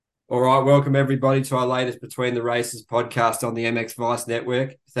All right, welcome everybody to our latest Between the Races podcast on the MX Vice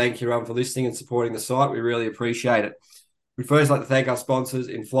Network. Thank you, everyone, for listening and supporting the site. We really appreciate it. We'd first like to thank our sponsors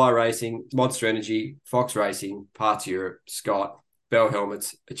in Fly Racing, Monster Energy, Fox Racing, Parts Europe, Scott, Bell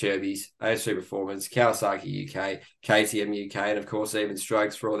Helmets, Acherbys, AS3 Performance, Kawasaki UK, KTM UK, and of course, Even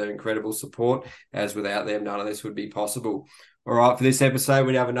Strokes for all their incredible support. As without them, none of this would be possible. All right, for this episode,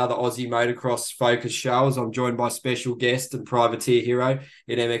 we have another Aussie motocross focus show as I'm joined by special guest and privateer hero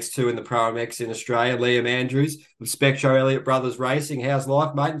in MX2 and the Pro MX in Australia, Liam Andrews of Spectro Elliott Brothers Racing. How's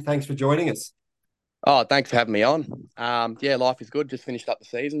life, mate? And thanks for joining us. Oh, thanks for having me on. Yeah, life is good. Just finished up the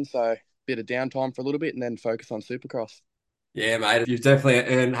season, so bit of downtime for a little bit and then focus on Supercross. Yeah, mate, you've definitely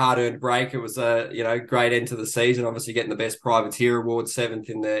earned hard-earned break. It was a great end to the season. Obviously, getting the best privateer award, seventh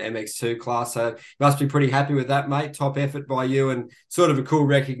in the MX2 class. So you must be pretty happy with that, mate. Top effort by you, and sort of a cool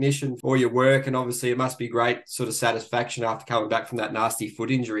recognition for your work. And obviously, it must be great sort of satisfaction after coming back from that nasty foot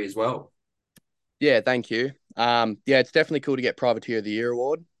injury as well. Yeah, thank you. Yeah, it's definitely cool to get Privateer of the Year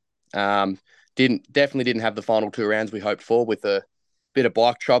award. Um, didn't have the final two rounds we hoped for with a bit of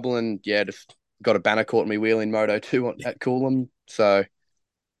bike trouble and yeah, just got a banner caught in my wheel in Moto 2 at Coolum. So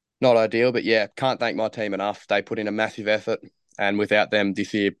not ideal, but yeah, can't thank my team enough. They put in a massive effort and without them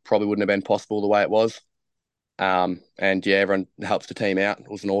this year probably wouldn't have been possible the way it was. And yeah, everyone helps the team out.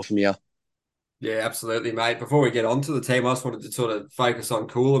 It was an awesome year. Yeah, absolutely, mate. Before we get on to the team, I just wanted to sort of focus on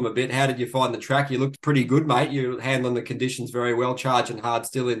Coolum a bit. How did you find the track? You looked pretty good, mate. You were handling the conditions very well, charging hard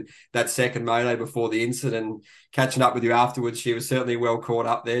still in that second moto before the incident. Catching up with you afterwards, she was certainly well caught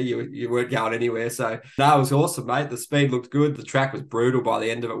up there. You weren't going anywhere. So, no, it was awesome, mate. The speed looked good. The track was brutal by the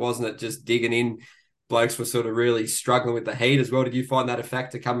end of it, wasn't it? Just digging in. Blokes were sort of really struggling with the heat as well. Did you find that a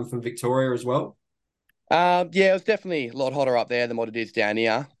factor coming from Victoria as well? Yeah, it was definitely a lot hotter up there than what it is down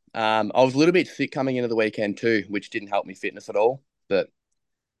here. I was a little bit sick coming into the weekend too, which didn't help me fitness at all. But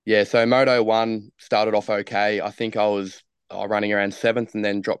yeah, so Moto 1 started off okay. I think I was running around seventh and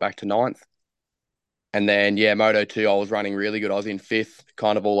then dropped back to ninth. And then, yeah, Moto 2, I was running really good. I was in fifth,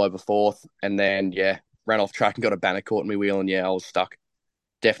 kind of all over fourth. And then, yeah, ran off track and got a banner caught in my wheel. And yeah, I was stuck.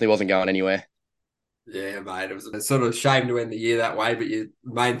 Definitely wasn't going anywhere. Yeah, mate. It was a sort of shame to end the year that way, but your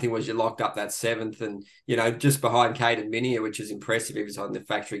main thing was you locked up that seventh and, just behind Caden Minier, which is impressive. He was on the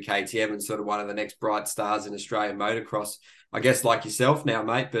factory KTM and sort of one of the next bright stars in Australian motocross, I guess, like yourself now,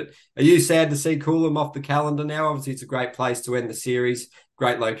 mate. But are you sad to see Coolum off the calendar now? Obviously, it's a great place to end the series,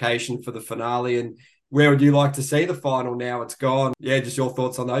 great location for the finale. And where would you like to see the final now? It's gone. Yeah, just your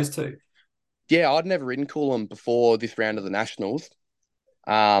thoughts on those two. Yeah, I'd never ridden Coolum before this round of the Nationals.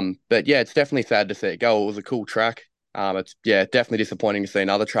 But yeah, it's definitely sad to see it go. It was a cool track. It's yeah, definitely disappointing to see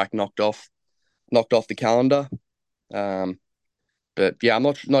another track knocked off the calendar. Um, but yeah, I'm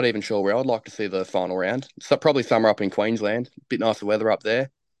not even sure where I'd like to see the final round. So probably somewhere up in Queensland. Bit nicer weather up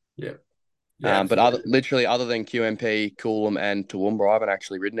there. Yeah. Yeah, But absolutely. literally other than QMP, Coolum, and Toowoomba, I haven't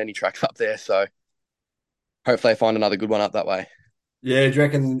actually ridden any tracks up there. So hopefully I find another good one up that way. Yeah, do you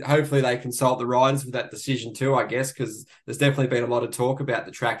reckon hopefully they consult the riders with that decision too, I guess, because there's definitely been a lot of talk about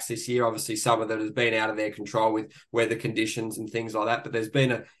the tracks this year. Obviously, some of that has been out of their control with weather conditions and things like that, but there's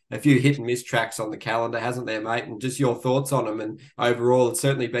been a few hit and miss tracks on the calendar, hasn't there, mate? And just your thoughts on them. And overall, it's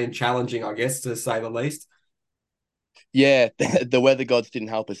certainly been challenging, I guess, to say the least. Yeah, the weather gods didn't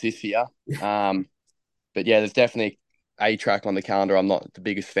help us this year. Um, but yeah, there's definitely a track on the calendar I'm not the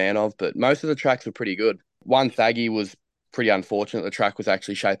biggest fan of, but most of the tracks were pretty good. One Thaggy was pretty unfortunate. The track was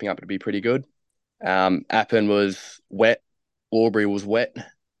actually shaping up to be pretty good. Appin was wet. Albury was wet.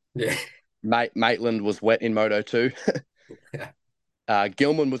 Yeah. Maitland was wet in Moto 2. Yeah.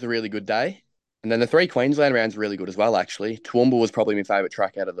 Gilman was a really good day. And then the three Queensland rounds were really good as well, actually. Toowoomba was probably my favourite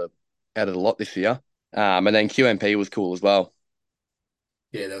track out of the lot this year. And then QMP was cool as well.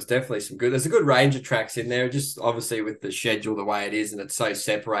 Yeah, there's definitely some good. There's a good range of tracks in there. Just obviously with the schedule the way it is, and it's so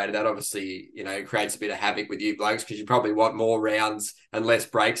separated, that obviously creates a bit of havoc with you blokes because you probably want more rounds and less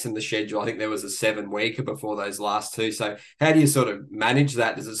breaks in the schedule. I think there was a 7 weeker before those last two. So how do you sort of manage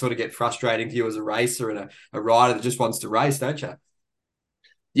that? Does it sort of get frustrating for you as a racer and a rider that just wants to race, don't you?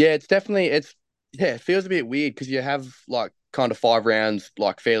 Yeah, yeah, it feels a bit weird because you have like kind of 5 rounds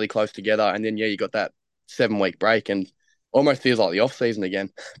like fairly close together, and then yeah, you got that 7 week break and almost feels like the off season again.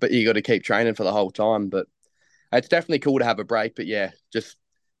 But you got to keep training for the whole time. But it's definitely cool to have a break. But yeah, just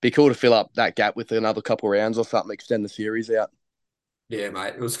be cool to fill up that gap with another couple rounds or something, extend the series out. Yeah,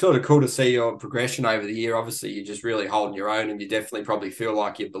 mate. It was sort of cool to see your progression over the year. Obviously, you're just really holding your own, and you definitely probably feel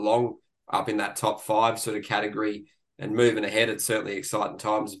like you belong up in that top five sort of category and moving ahead. It's certainly exciting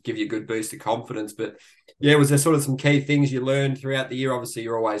times, give you a good boost of confidence. But Yeah, was there sort of some key things you learned throughout the year? Obviously,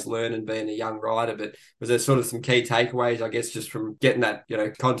 you're always learning being a young rider, but was there sort of some key takeaways, I guess, just from getting that,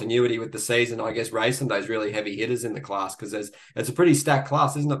 continuity with the season, I guess, racing those really heavy hitters in the class? Because it's a pretty stacked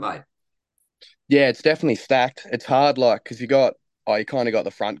class, isn't it, mate? Yeah, it's definitely stacked. It's hard, like, because you kind of got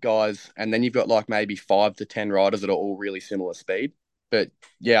the front guys, and then you've got like maybe 5 to 10 riders that are all really similar speed. But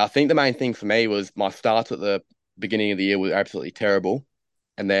yeah, I think the main thing for me was my starts at the beginning of the year were absolutely terrible.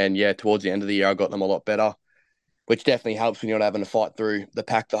 And then, yeah, towards the end of the year, I got them a lot better, which definitely helps when you're not having to fight through the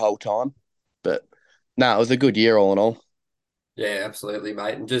pack the whole time. But no, it was a good year all in all. Yeah, absolutely,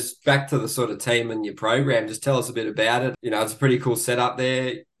 mate. And just back to the sort of team and your program, just tell us a bit about it. It's a pretty cool setup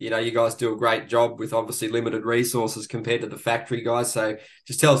there. You guys do a great job with obviously limited resources compared to the factory guys. So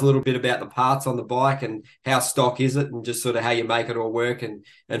just tell us a little bit about the parts on the bike and how stock is it and just sort of how you make it all work and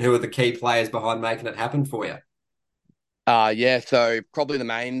who are the key players behind making it happen for you. Yeah, so probably the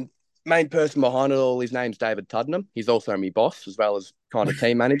main person behind it all, his name's David Tuddenham. He's also my boss as well as kind of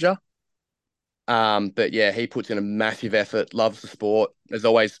team manager. But yeah, he puts in a massive effort, loves the sport. As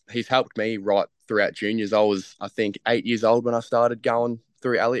always, he's helped me right throughout juniors. I think, 8 years old when I started going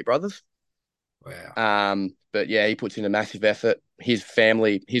through Elliott Brothers. Wow. But yeah, he puts in a massive effort. His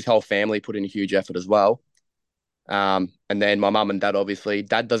whole family put in a huge effort as well. And then my mum and dad, obviously,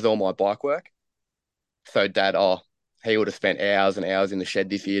 dad does all my bike work. So he would have spent hours and hours in the shed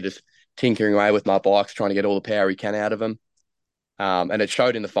this year just tinkering away with my bikes, trying to get all the power he can out of them. And it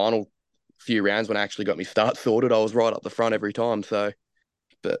showed in the final few rounds when I actually got my start sorted. I was right up the front every time. So,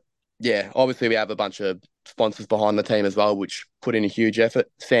 but yeah, obviously we have a bunch of sponsors behind the team as well, which put in a huge effort.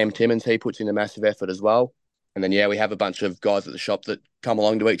 Sam Timmins, he puts in a massive effort as well. And then, yeah, we have a bunch of guys at the shop that come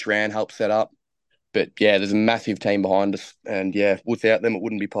along to each round, help set up. But yeah, there's a massive team behind us. And yeah, without them, it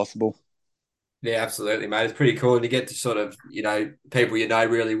wouldn't be possible. Yeah, absolutely, mate. It's pretty cool to get to sort of, people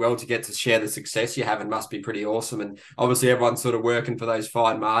really well to get to share the success you have and must be pretty awesome. And obviously everyone's sort of working for those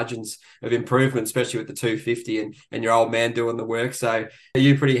fine margins of improvement, especially with the 250 and your old man doing the work. So are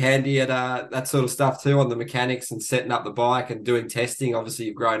you pretty handy at that sort of stuff too on the mechanics and setting up the bike and doing testing? Obviously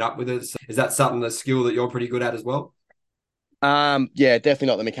you've grown up with it. So is that something, a skill that you're pretty good at as well? Yeah, definitely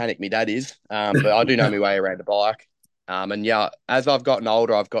not the mechanic my dad is. But I do know my way around a bike. And yeah, as I've gotten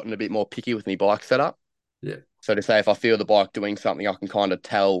older, I've gotten a bit more picky with my bike setup. Yeah. So to say, if I feel the bike doing something, I can kind of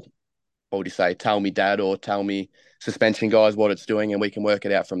tell, or do you say, tell me dad or tell me suspension guys what it's doing, and we can work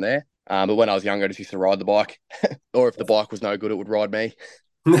it out from there. But when I was younger, I just used to ride the bike, or if the bike was no good, it would ride me.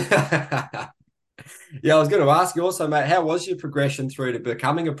 Yeah, I was going to ask you also, mate, how was your progression through to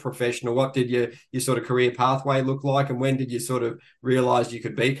becoming a professional? What did your sort of career pathway look like? And when did you sort of realize you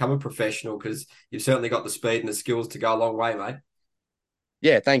could become a professional? Because you've certainly got the speed and the skills to go a long way, mate.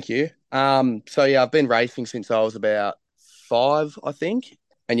 Yeah, thank you. So yeah, I've been racing since I was about 5, I think,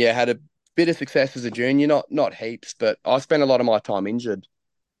 and yeah, had a bit of success as a junior, not heaps, but I spent a lot of my time injured,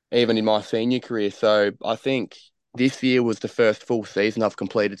 even in my senior career. So I think this year was the first full season I've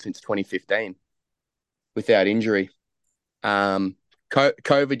completed since 2015 without injury. Um,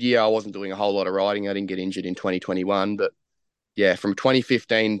 COVID year, I wasn't doing a whole lot of riding. I didn't get injured in 2021, but yeah, from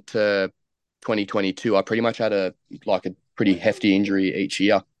 2015 to 2022, I pretty much had a pretty hefty injury each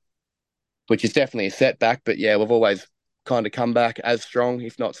year, which is definitely a setback. But yeah, we've always kind of come back as strong,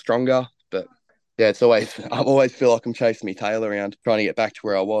 if not stronger. But yeah, I always feel like I'm chasing my tail around, trying to get back to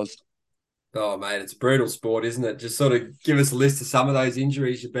where I was. Oh, mate, it's a brutal sport, isn't it? Just sort of give us a list of some of those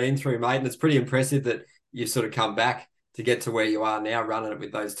injuries you've been through, mate. And it's pretty impressive that you've sort of come back to get to where you are now, running it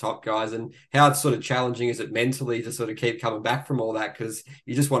with those top guys. And how sort of challenging is it mentally to sort of keep coming back from all that? Because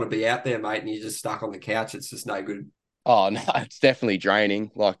you just want to be out there, mate, and you're just stuck on the couch. It's just no good. Oh no, it's definitely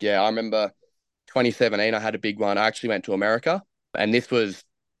draining. Like, yeah, I remember 2017, I had a big one. I actually went to America, and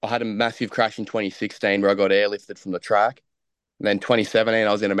I had a massive crash in 2016 where I got airlifted from the track. And then 2017,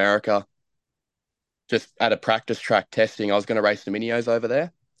 I was in America, just at a practice track testing. I was going to race the minios over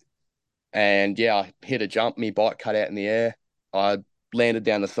there. And yeah, I hit a jump, my bike cut out in the air. I landed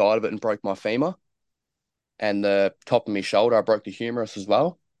down the side of it and broke my femur and the top of my shoulder. I broke the humerus as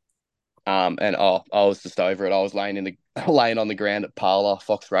well. And I was just over it. I was laying on the ground at Parla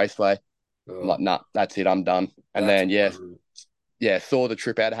Fox Raceway. I'm like, Oh, nah, that's it. I'm done. And that's then brutal. yeah, saw the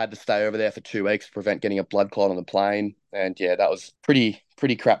trip out. I had to stay over there for 2 weeks to prevent getting a blood clot on the plane. And yeah, that was pretty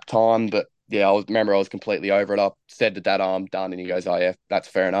crap time. But yeah, remember I was completely over it. I said to Dad, oh, I'm done. And he goes, oh yeah, that's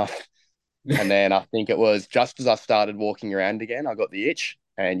fair enough. And then I think it was just as I started walking around again, I got the itch.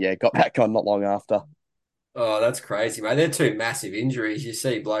 And yeah, got back on not long after. Oh, that's crazy, mate. They're two massive injuries. You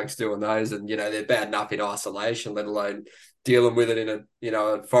see blokes doing those and, they're bad enough in isolation, let alone dealing with it in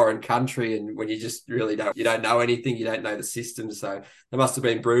a foreign country. And when you just really you don't know anything, you don't know the system. So that must have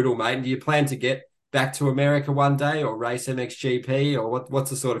been brutal, mate. And do you plan to get back to America one day or race MXGP, or what's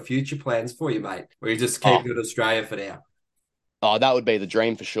the sort of future plans for you, mate? Or you just Oh, keep it Australia for now? oh, that would be the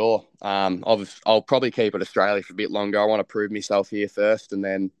dream for sure. I'll probably keep it Australia for a bit longer. I want to prove myself here first, and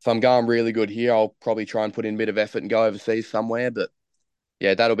then if I'm going really good here, I'll probably try and put in a bit of effort and go overseas somewhere. But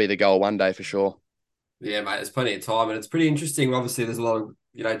yeah, that'll be the goal one day for sure. Yeah, mate, there's plenty of time, and it's pretty interesting. Obviously, there's a lot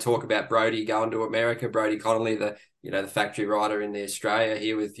of talk about Brody going to America. Brody Connolly, the factory rider in the Australia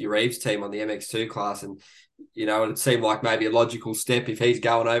here with your Reeves team on the MX2 class, and it seemed like maybe a logical step if he's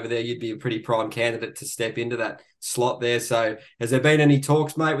going over there. You'd be a pretty prime candidate to step into that slot there. So, has there been any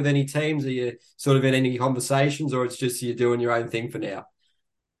talks, mate, with any teams? Are you sort of in any conversations, or it's just you're doing your own thing for now?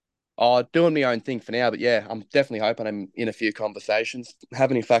 Oh, doing my own thing for now, but yeah, I'm definitely hoping I'm in a few conversations.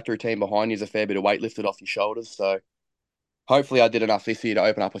 Having a factory team behind you is a fair bit of weight lifted off your shoulders, so hopefully I did enough this year to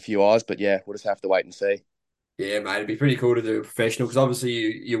open up a few eyes. But yeah, we'll just have to wait and see. Yeah, mate, it'd be pretty cool to do a professional because obviously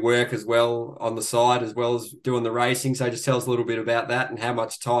you work as well on the side as well as doing the racing. So just tell us a little bit about that and how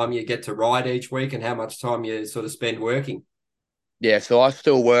much time you get to ride each week and how much time you sort of spend working. Yeah, so I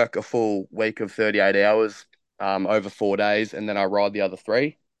still work a full week of 38 hours over 4 days, and then I ride the other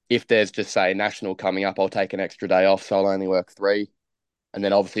three. If there's just, say, national coming up, I'll take an extra day off, so I'll only work three. And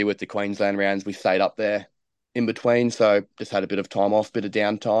then obviously with the Queensland rounds, we stayed up there in between, so just had a bit of time off, bit of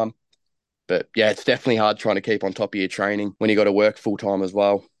downtime. But yeah, it's definitely hard trying to keep on top of your training when you got to work full time as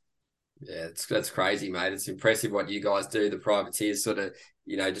well. Yeah, that's crazy, mate. It's impressive what you guys do. The privateers sort of,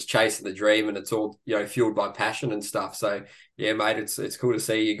 just chasing the dream, and it's all, fueled by passion and stuff. So yeah, mate, it's cool to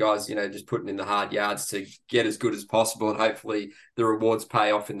see you guys, just putting in the hard yards to get as good as possible, and hopefully the rewards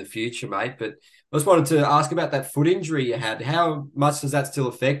pay off in the future, mate. But I just wanted to ask about that foot injury you had. How much does that still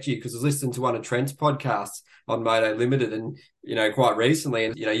affect you? Because I was listening to one of Trent's podcasts on Moto Limited, and quite recently,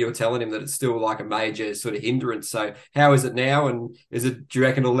 and you were telling him that it's still like a major sort of hindrance. So how is it now? And do you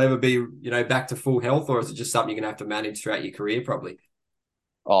reckon it'll ever be, back to full health, or is it just something you're gonna have to manage throughout your career, probably?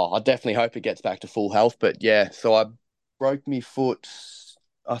 Oh, I definitely hope it gets back to full health. But yeah, so I broke my foot,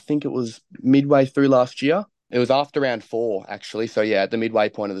 I think it was midway through last year. It was after round four, actually. So yeah, at the midway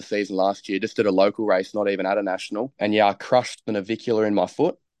point of the season last year, just at a local race, not even at a national. And yeah, I crushed the navicular in my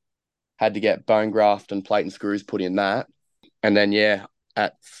foot, had to get bone graft and plate and screws put in that. And then yeah,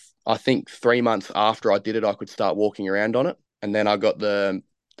 at I think 3 months after I did it, I could start walking around on it. And then I got the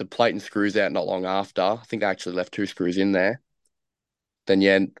plate and screws out not long after. I think they actually left two screws in there. Then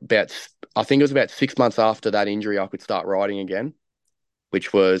yeah, about I think it was about 6 months after that injury, I could start riding again,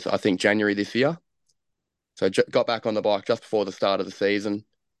 which was I think January this year. So got back on the bike just before the start of the season,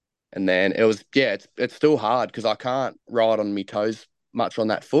 and then it was yeah, it's still hard because I can't ride on my toes much on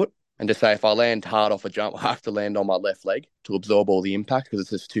that foot. And to say if I land hard off a jump, I have to land on my left leg to absorb all the impact because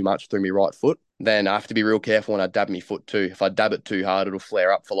it's just too much through my right foot. Then I have to be real careful when I dab my foot too. If I dab it too hard, it'll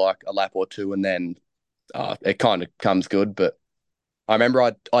flare up for like a lap or two, and then it kind of comes good. But I remember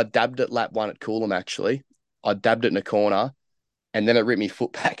I dabbed it lap one at Coolum actually. I dabbed it in a corner, and then it ripped my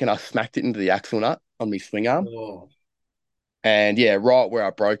foot back, and I smacked it into the axle nut on my swing arm. Oh, And yeah, right where I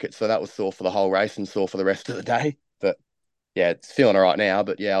broke it. So that was sore for the whole race and sore for the rest of the day. But yeah, it's feeling all right now.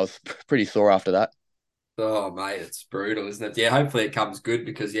 But yeah, I was pretty sore after that. oh, mate, it's brutal, isn't it? Yeah, hopefully it comes good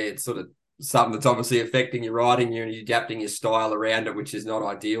because yeah, it's sort of something that's obviously affecting your riding, you and you're adapting your style around it, which is not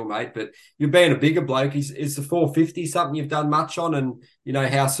ideal, mate. But you're being a bigger bloke. Is the 450 something you've done much on? And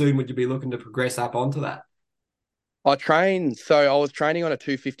how soon would you be looking to progress up onto that? So I was training on a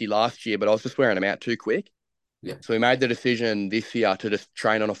 250 last year, but I was just wearing them out too quick. Yeah. So we made the decision this year to just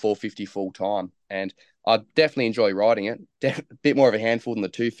train on a 450 full time. And I definitely enjoy riding it. A bit more of a handful than the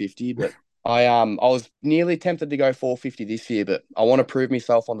 250, but I was nearly tempted to go 450 this year, but I want to prove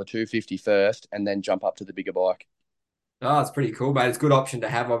myself on the 250 first and then jump up to the bigger bike. Oh, it's pretty cool, mate. It's a good option to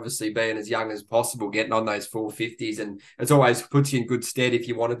have, obviously, being as young as possible, getting on those 450s. And it's always puts you in good stead if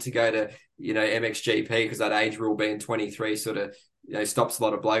you wanted to go to, MXGP, because that age rule being 23 sort of, stops a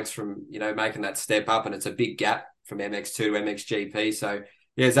lot of blokes from, making that step up. And it's a big gap from MX2 to MXGP. So,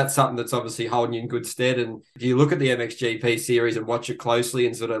 yeah, is that something that's obviously holding you in good stead? And do you look at the MXGP series and watch it closely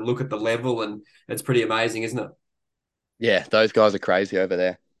and sort of look at the level? And it's pretty amazing, isn't it? Yeah, those guys are crazy over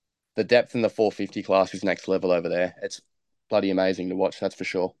there. The depth in the 450 class is next level over there. It's bloody amazing to watch, that's for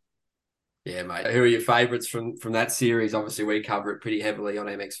sure. Yeah, mate. Who are your favourites from that series? Obviously, we cover it pretty heavily on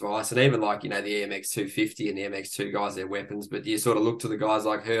MX Vice, and even like the EMX 250 and the MX2 guys, their weapons. But do you sort of look to the guys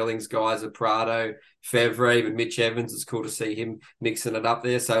like Hurling's guys, Prado, Fevre, even Mitch Evans? It's cool to see him mixing it up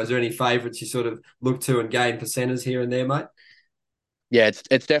there. So, is there any favourites you sort of look to and gain percenters here and there, mate? Yeah,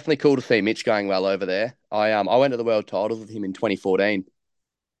 it's definitely cool to see Mitch going well over there. I went to the world titles with him in 2014,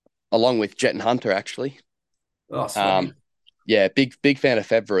 along with Jet and Hunter actually. Oh, Um, sweet. Yeah, big fan of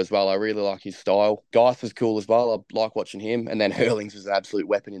Febvre as well. I really like his style. Geist was cool as well. I like watching him. And then Hurlings is an absolute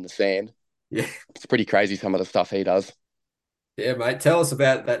weapon in the sand. Yeah. It's pretty crazy some of the stuff he does. Yeah, mate. Tell us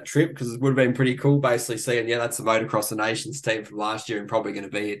about that trip because it would have been pretty cool basically seeing, yeah, that's the Motocross the Nations team from last year and probably going to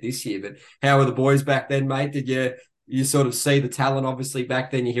be it this year. But how were the boys back then, mate? Did you sort of see the talent obviously back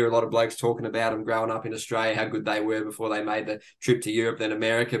then? You hear a lot of blokes talking about them growing up in Australia, how good they were before they made the trip to Europe, then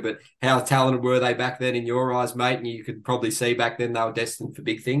America. But how talented were they back then in your eyes, mate? And you could probably see back then they were destined for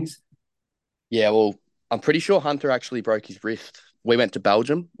big things. Yeah, well, I'm pretty sure Hunter actually broke his wrist. We went to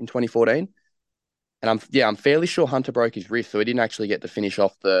Belgium in 2014, and I'm fairly sure Hunter broke his wrist, so he didn't actually get to finish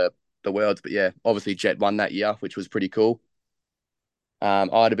off the worlds. But yeah, obviously Jet won that year, which was pretty cool. I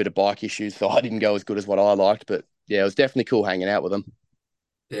had a bit of bike issues, so I didn't go as good as what I liked. But yeah, it was definitely cool hanging out with him.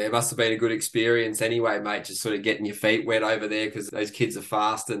 Yeah, it must have been a good experience anyway, mate, just sort of getting your feet wet over there because those kids are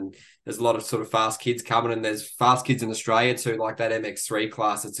fast and there's a lot of sort of fast kids coming and there's fast kids in Australia too, like that MX3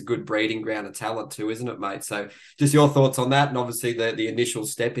 class. It's a good breeding ground of talent too, isn't it, mate? So just your thoughts on that and obviously the initial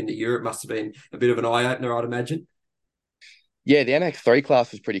step into Europe must have been a bit of an eye-opener, I'd imagine. Yeah, the MX3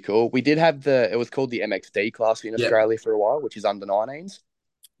 class was pretty cool. We did have it was called the MXD class in Yep. Australia for a while, which is under 19s.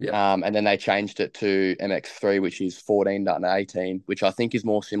 Yep. And then they changed it to MX3, which is 14 to 18, which I think is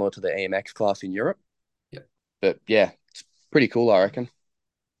more similar to the EMX class in Europe. Yep. But yeah, it's pretty cool, I reckon.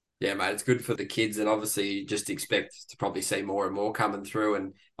 Yeah, mate, it's good for the kids, and obviously you just expect to probably see more and more coming through.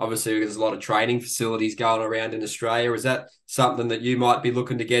 And obviously there's a lot of training facilities going around in Australia. Is that something that you might be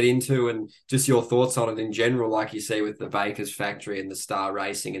looking to get into, and just your thoughts on it in general, like you see with the Baker's factory and the Star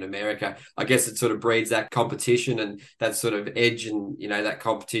Racing in America? I guess it sort of breeds that competition and that sort of edge, and that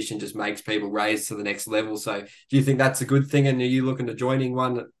competition just makes people raise to the next level. So, do you think that's a good thing? And are you looking to joining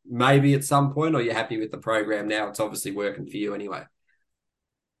one maybe at some point, or are you happy with the program now? It's obviously working for you anyway.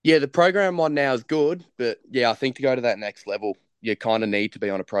 Yeah, the program one now is good, but yeah, I think to go to that next level, you kind of need to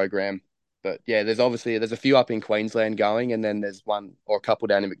be on a program. But yeah, there's a few up in Queensland going, and then there's one or a couple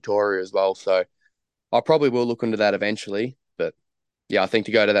down in Victoria as well. So I probably will look into that eventually. But yeah, I think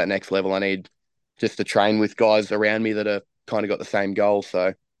to go to that next level, I need just to train with guys around me that are kind of got the same goal.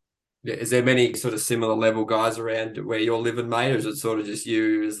 So Yeah, is there many sort of similar level guys around where you're living, mate, or is it sort of just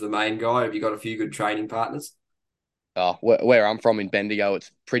you as the main guy? Have you got a few good training partners? where I'm from in Bendigo,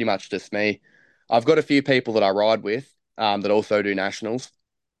 it's pretty much just me. I've got a few people that I ride with that also do nationals.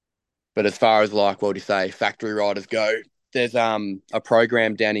 But as far as like what do you say, factory riders go, there's a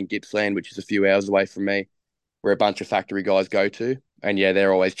program down in Gippsland, which is a few hours away from me, where a bunch of factory guys go to, and yeah,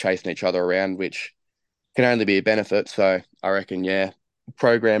 they're always chasing each other around, which can only be a benefit. So I reckon, yeah,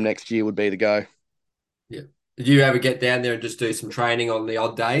 program next year would be the go. Yeah. Did you ever get down there and just do some training on the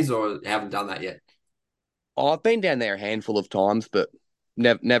odd days, or haven't done that yet? I've been down there a handful of times, but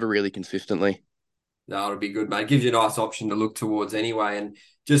never really consistently. No, it'll be good, mate. It gives you a nice option to look towards anyway. And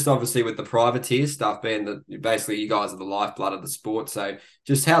just obviously with the privateer stuff being that basically you guys are the lifeblood of the sport. So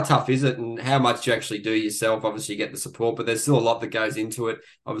just how tough is it and how much you actually do yourself? Obviously, you get the support, but there's still a lot that goes into it.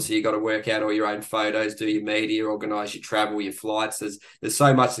 Obviously, you got to work out all your own photos, do your media, organize your travel, your flights. There's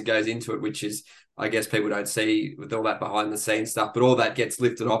so much that goes into it, which is I guess people don't see with all that behind the scenes stuff, but all that gets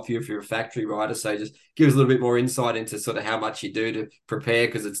lifted off you if you're a factory rider. So just give us a little bit more insight into sort of how much you do to prepare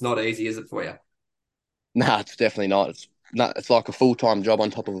because it's not easy, is it for you? Nah, it's definitely not. It's not. It's like a full time job on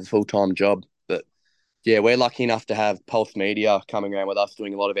top of a full time job. But yeah, we're lucky enough to have Pulse Media coming around with us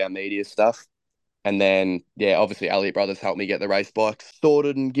doing a lot of our media stuff. And then, yeah, obviously Elliott Brothers helped me get the race bikes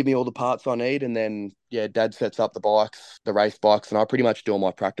sorted and give me all the parts I need. And then, yeah, Dad sets up the bikes, the race bikes, and I pretty much do all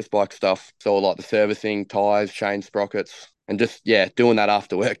my practice bike stuff. So, like the servicing, tyres, chain sprockets, and just, yeah, doing that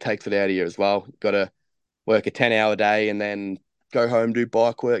after work takes it out of you as well. Got to work a 10-hour day and then go home, do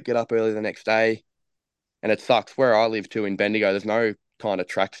bike work, get up early the next day. And it sucks. Where I live too in Bendigo, there's no kind of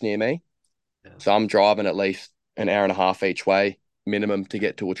tracks near me. Yeah. So I'm driving at least an hour and a half each way minimum to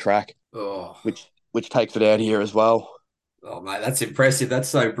get to a track, Oh, which takes it out of here as well. oh, mate, that's impressive. That's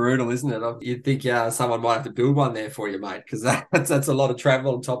so brutal, isn't it? You'd think someone might have to build one there for you, mate, because that's a lot of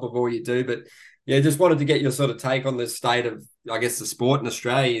travel on top of all you do. But yeah, just wanted to get your sort of take on the state of, I guess, the sport in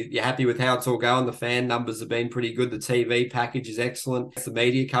Australia. You're happy with how it's all going? The fan numbers have been pretty good. The TV package is excellent. The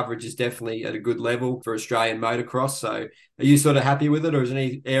media coverage is definitely at a good level for Australian motocross. So are you sort of happy with it, or is there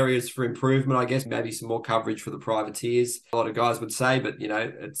any areas for improvement? I guess maybe some more coverage for the privateers. A lot of guys would say, but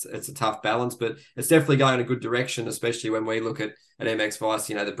it's a tough balance. But it's definitely going in a good direction, especially when we look at MX Vice.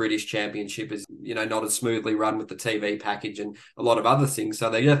 The British Championship is not as smoothly run with the TV package and a lot of other things. So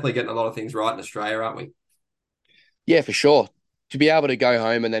they're definitely getting a lot of things right in Australia, aren't we? Yeah, for sure. To be able to go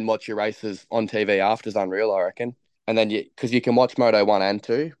home and then watch your races on TV after is unreal, I reckon. And then because you can watch Moto 1 and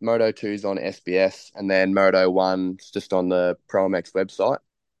 2. Moto 2's on SBS, and then Moto 1's just on the Pro MX website.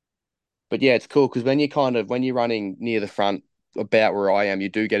 But yeah, it's cool because when you're running near the front about where I am, you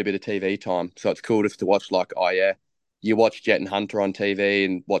do get a bit of TV time. So it's cool just to watch like, oh yeah, you watch Jet and Hunter on TV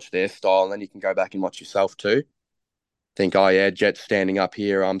and watch their style, and then you can go back and watch yourself too. Think, oh yeah, Jet's standing up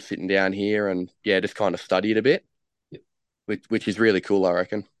here, I'm sitting down here, and yeah, just kind of study it a bit, which is really cool, I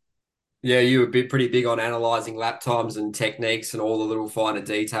reckon. Yeah, you were pretty big on analysing lap times and techniques and all the little finer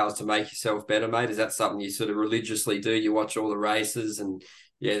details to make yourself better, mate. Is that something you sort of religiously do? You watch all the races and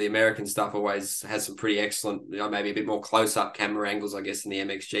yeah, the American stuff always has some pretty excellent, maybe a bit more close-up camera angles, I guess, than the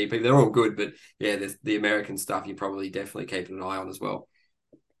MXGP. They're all good, but yeah, the American stuff you probably definitely keeping an eye on as well.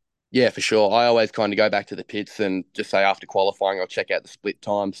 Yeah, for sure. I always kind of go back to the pits and just say after qualifying, I'll check out the split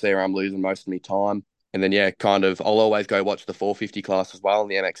time, see where I'm losing most of my time. And then, yeah, I'll always go watch the 450 class as well and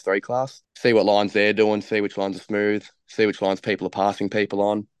the MX3 class, see what lines they're doing, see which lines are smooth, see which lines people are passing people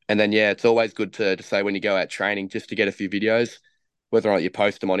on. And then, yeah, it's always good to say when you go out training just to get a few videos, whether or not you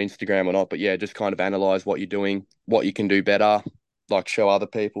post them on Instagram or not. But yeah, just kind of analyze what you're doing, what you can do better, like show other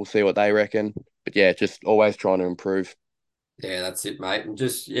people, see what they reckon. But yeah, just always trying to improve. Yeah, that's it, mate. And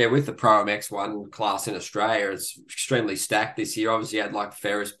just, yeah, with the Pro MX1 class in Australia, it's extremely stacked this year. Obviously, you had like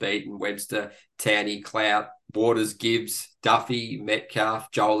Ferris, Beaton, Webster, Towney, Clout, Waters, Gibbs, Duffy,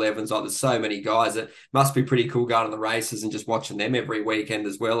 Metcalf, Joel Evans. Like, there's so many guys. It must be pretty cool going to the races and just watching them every weekend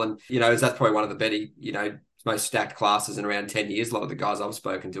as well. And, that's probably one of the better, most stacked classes in around 10 years. A lot of the guys I've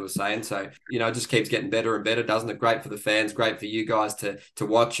spoken to are saying. So, it just keeps getting better and better, doesn't it? Great for the fans, great for you guys to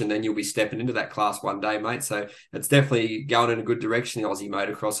watch. And then you'll be stepping into that class one day, mate. So it's definitely going in a good direction, the Aussie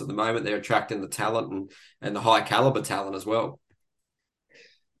motocross at the moment. They're attracting the talent and the high caliber talent as well.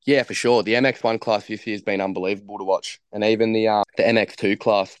 Yeah, for sure. The MX1 class this year has been unbelievable to watch, and even the MX2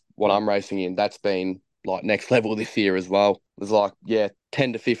 class, what I'm racing in, that's been like next level this year as well. There's like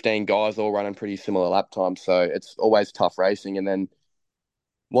 10 to 15 guys all running pretty similar lap times, so it's always tough racing. And then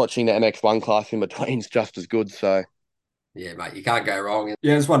watching the MX1 class in between is just as good. So Yeah, mate, you can't go wrong.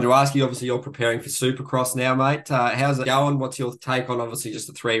 Yeah, I just wanted to ask you, obviously, you're preparing for Supercross now, mate. How's it going? What's your take on, obviously, just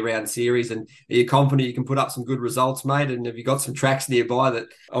a 3-round series? And are you confident you can put up some good results, mate? And have you got some tracks nearby that,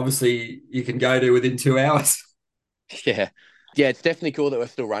 obviously, you can go to within 2 hours? yeah, yeah, it's definitely cool that we're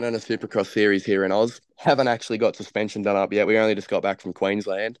still running a Supercross series here in Oz. Haven't actually got suspension done up yet. We only just got back from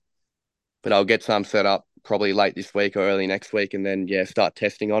Queensland, but I'll get some set up probably late this week or early next week, and then start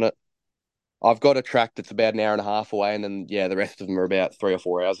testing on it. I've got a track that's about an hour and a half away, and then the rest of them are about 3 or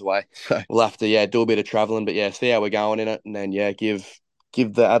 4 hours away. So we'll have to do a bit of traveling, but see how we're going in it, and then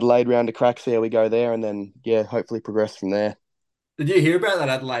give the Adelaide round a crack, see how we go there, and then hopefully progress from there. Did you hear about that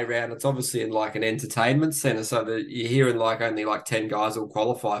Adelaide round? It's obviously in like an entertainment centre, so that you're hearing like only like 10 guys will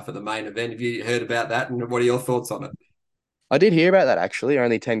qualify for the main event. Have you heard about that? And what are your thoughts on it? I did hear about that actually.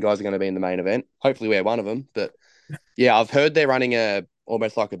 Only 10 guys are going to be in the main event. Hopefully, we're one of them. But yeah, I've heard they're running a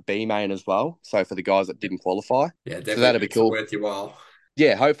almost like a B main as well. So for the guys that didn't qualify, Yeah, so definitely that'd be makes it cool. worth your while.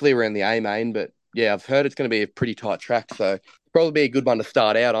 Yeah, hopefully we're in the A main, but I've heard it's going to be a pretty tight track, so probably be a good one to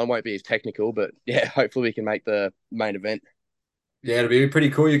start out on. Won't be as technical, but hopefully we can make the main event. Yeah, it'll be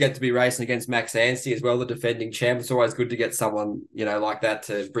pretty cool. You get to be racing against Max Anstey as well, the defending champ. It's always good to get someone, like that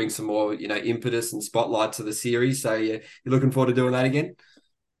to bring some more, impetus and spotlight to the series. So yeah, you're looking forward to doing that again?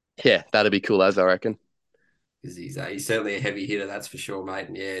 Yeah, that'd be cool as I reckon. Because he's certainly a heavy hitter, that's for sure, mate.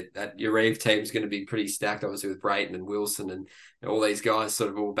 And yeah, that your Reeve team's going to be pretty stacked, obviously with Brayton and Wilson and all these guys sort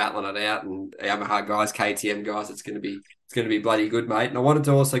of all battling it out, and Yamaha guys, KTM guys. It's going to be bloody good, mate. And I wanted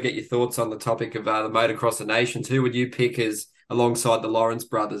to also get your thoughts on the topic of the motocross of nations. Who would you pick as alongside the Lawrence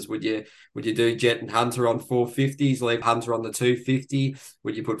brothers? Would you do Jet and Hunter on 450s, leave Hunter on the 250?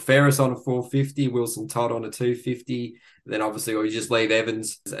 Would you put Ferris on a 450, Wilson Todd on a 250? Then obviously, or you just leave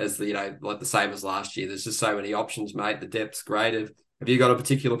Evans as the, like the same as last year. There's just so many options, mate. The depth's great. Have you got a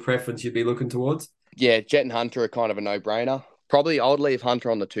particular preference you'd be looking towards? Yeah, Jet and Hunter are kind of a no-brainer. Probably I would leave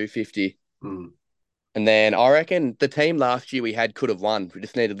Hunter on the 250. Hmm. And then I reckon the team last year we had could have won. We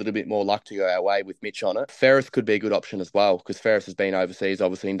just need a little bit more luck to go our way with Mitch on it. Ferris could be a good option as well because Ferris has been overseas,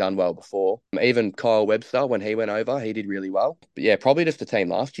 obviously, and done well before. Even Kyle Webster, when he went over, he did really well. But yeah, probably just the team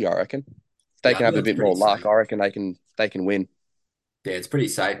last year, I reckon. If they Yeah, I can think have a that's bit pretty more luck, safe. I reckon they can win. Yeah, it's pretty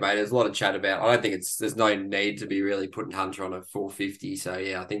safe, mate. There's a lot of chat about. I don't think there's no need to be really putting Hunter on a 450. So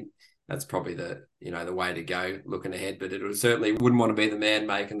yeah, I think that's probably the way to go looking ahead. But it certainly wouldn't want to be the man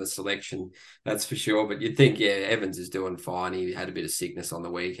making the selection, that's for sure. But you'd think, yeah, Evans is doing fine. He had a bit of sickness on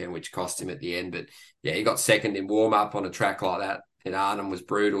the weekend, which cost him at the end. But yeah, he got second in warm up on a track like that. And Arnhem was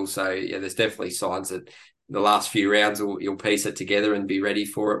brutal. So yeah, there's definitely signs that the last few rounds you'll piece it together and be ready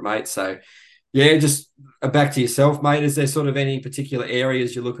for it, mate. So Yeah, just back to yourself, mate. Is there sort of any particular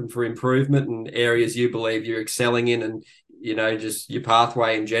areas you're looking for improvement and areas you believe you're excelling in and, just your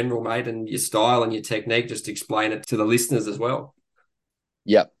pathway in general, mate, and your style and your technique? Just explain it to the listeners as well.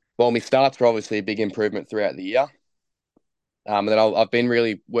 Yep. Well, my starts were obviously a big improvement throughout the year. And then I've been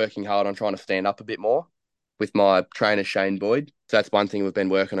really working hard on trying to stand up a bit more with my trainer, Shane Boyd. So that's one thing we've been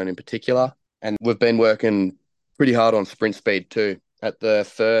working on in particular. And we've been working pretty hard on sprint speed too. At the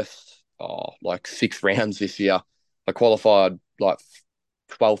first, like 6 rounds this year, I qualified like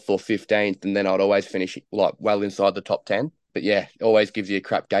 12th or 15th, and then I'd always finish like well inside the top 10. But yeah, it always gives you a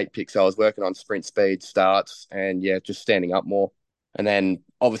crap gate pick. So I was working on sprint speed, starts, and yeah, just standing up more. And then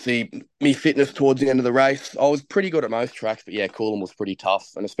obviously me fitness towards the end of the race. I was pretty good at most tracks, but yeah, Coolum was pretty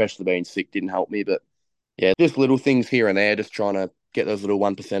tough, and especially being sick didn't help me. But yeah, just little things here and there, just trying to get those little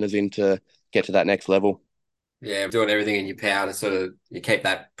 1%ers in to get to that next level. Yeah, doing everything in your power to sort of you keep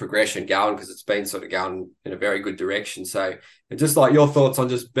that progression going because it's been sort of going in a very good direction. So, and just like your thoughts on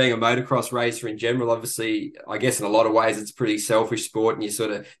just being a motocross racer in general, obviously, I guess in a lot of ways it's a pretty selfish sport and you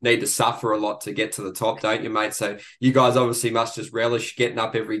sort of need to suffer a lot to get to the top, don't you, mate? So you guys obviously must just relish getting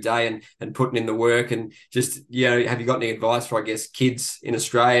up every day and putting in the work and just, have you got any advice for, I guess, kids in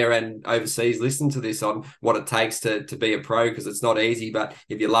Australia and overseas listening to this on what it takes to be a pro? Because it's not easy, but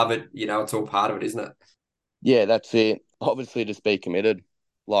if you love it, it's all part of it, isn't it? Yeah, that's it. Obviously, just be committed.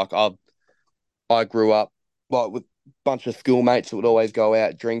 Like I grew up like with a bunch of schoolmates that would always go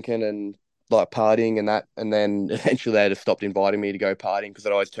out drinking and like partying and that, and then eventually they just stopped inviting me to go partying because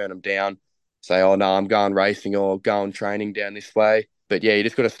I'd always turn them down, say, "Oh no, I'm going racing or going training down this way." But yeah, you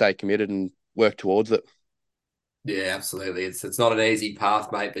just got to stay committed and work towards it. Yeah, absolutely. It's not an easy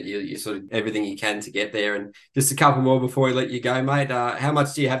path, mate, but you sort of everything you can to get there. And just a couple more before we let you go, mate. How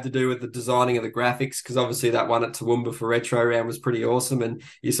much do you have to do with the designing of the graphics? Because obviously that one at Toowoomba for Retro Round was pretty awesome, and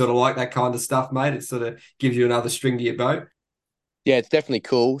you sort of like that kind of stuff, mate. It sort of gives you another string to your bow. Yeah, it's definitely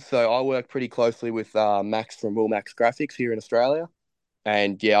cool. So I work pretty closely with Max from Will Max Graphics here in Australia.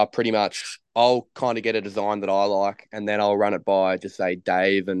 And yeah, I'll kind of get a design that I like, and then I'll run it by just say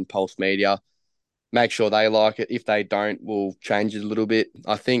Dave and Pulse Media, make sure they like it. If they don't, we'll change it a little bit.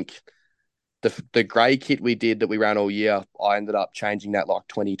 I think the grey kit we did that we ran all year, I ended up changing that like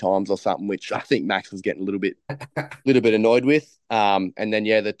 20 times or something, which I think Max was getting a little bit annoyed with. And then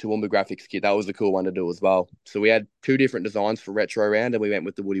yeah, the Toowoomba graphics kit, that was a cool one to do as well. So we had two different designs for retro round, and we went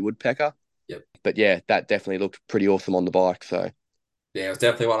with the Woody Woodpecker. Yep. But yeah, that definitely looked pretty awesome on the bike. So Yeah, it was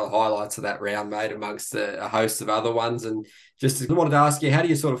definitely one of the highlights of that round, mate, amongst a host of other ones. And just wanted to ask you, how do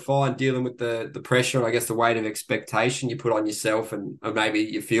you sort of find dealing with the pressure and I guess the weight of expectation you put on yourself and or maybe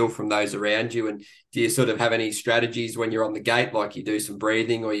you feel from those around you? And do you sort of have any strategies when you're on the gate, like you do some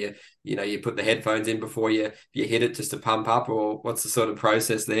breathing or you put the headphones in before you hit it just to pump up, or what's the sort of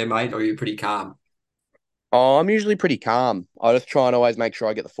process there, mate? Or are you pretty calm? I'm usually pretty calm. I just try and always make sure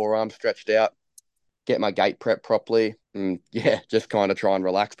I get the forearms stretched out, get my gate prep properly, and yeah, just kind of try and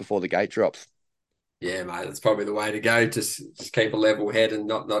relax before the gate drops. Yeah, mate, that's probably the way to go. Just keep a level head and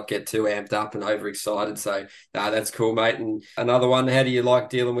not get too amped up and overexcited. So, no, that's cool, mate. And another one, how do you like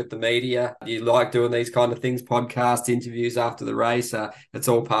dealing with the media? Do you like doing these kind of things, podcasts, interviews after the race? It's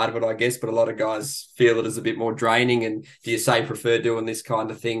all part of it, I guess. But a lot of guys feel it as a bit more draining. And do you say prefer doing this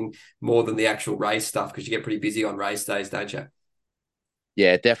kind of thing more than the actual race stuff? Because you get pretty busy on race days, don't you?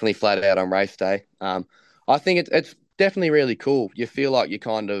 Yeah, definitely flat out on race day. I think it's definitely really cool. You feel like you're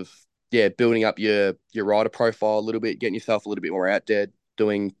kind of yeah building up your rider profile a little bit, getting yourself a little bit more out there,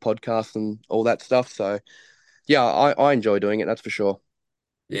 doing podcasts and all that stuff. So yeah, I enjoy doing it. That's for sure.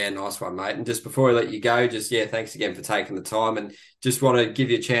 Yeah, nice one, mate. And just before I let you go, just thanks again for taking the time and just want to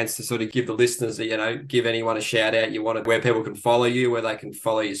give you a chance to sort of give the listeners, give anyone a shout out you wanted where people can follow you, where they can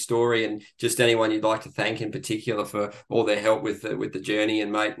follow your story, and just anyone you'd like to thank in particular for all their help with the journey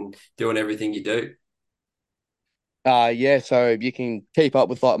and mate and doing everything you do. Yeah, so you can keep up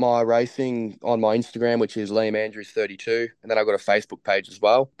with like my racing on my Instagram, which is Liam Andrews 32, and then I've got a Facebook page as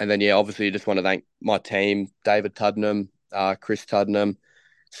well. And then yeah, obviously just want to thank my team, David Tuddenham, Chris Tuddenham,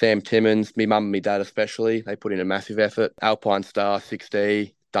 Sam Timmins, me mum and me dad especially. They put in a massive effort. Alpine Star,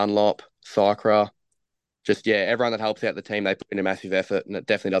 6D, Dunlop, Cycra, just yeah, everyone that helps out the team, they put in a massive effort, and it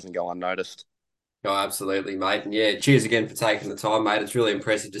definitely doesn't go unnoticed. Oh, absolutely, mate. And yeah, cheers again for taking the time, mate. It's really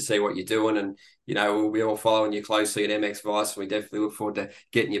impressive to see what you're doing. And, we'll be all following you closely at MX Vice. And we definitely look forward to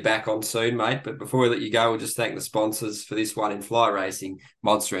getting you back on soon, mate. But before we let you go, we'll just thank the sponsors for this one in Fly Racing,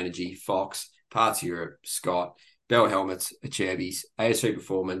 Monster Energy, Fox, Parts Europe, Scott, Bell Helmets, Acherbys, ASU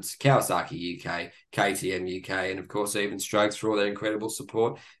Performance, Kawasaki UK, KTM UK, and of course, even Strokes for all their incredible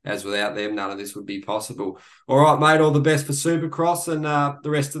support. As without them, none of this would be possible. All right, mate, all the best for Supercross and the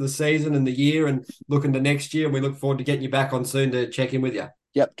rest of the season and the year, and looking to next year. And we look forward to getting you back on soon to check in with you.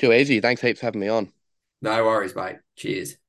 Yep, too easy. Thanks heaps for having me on. No worries, mate. Cheers.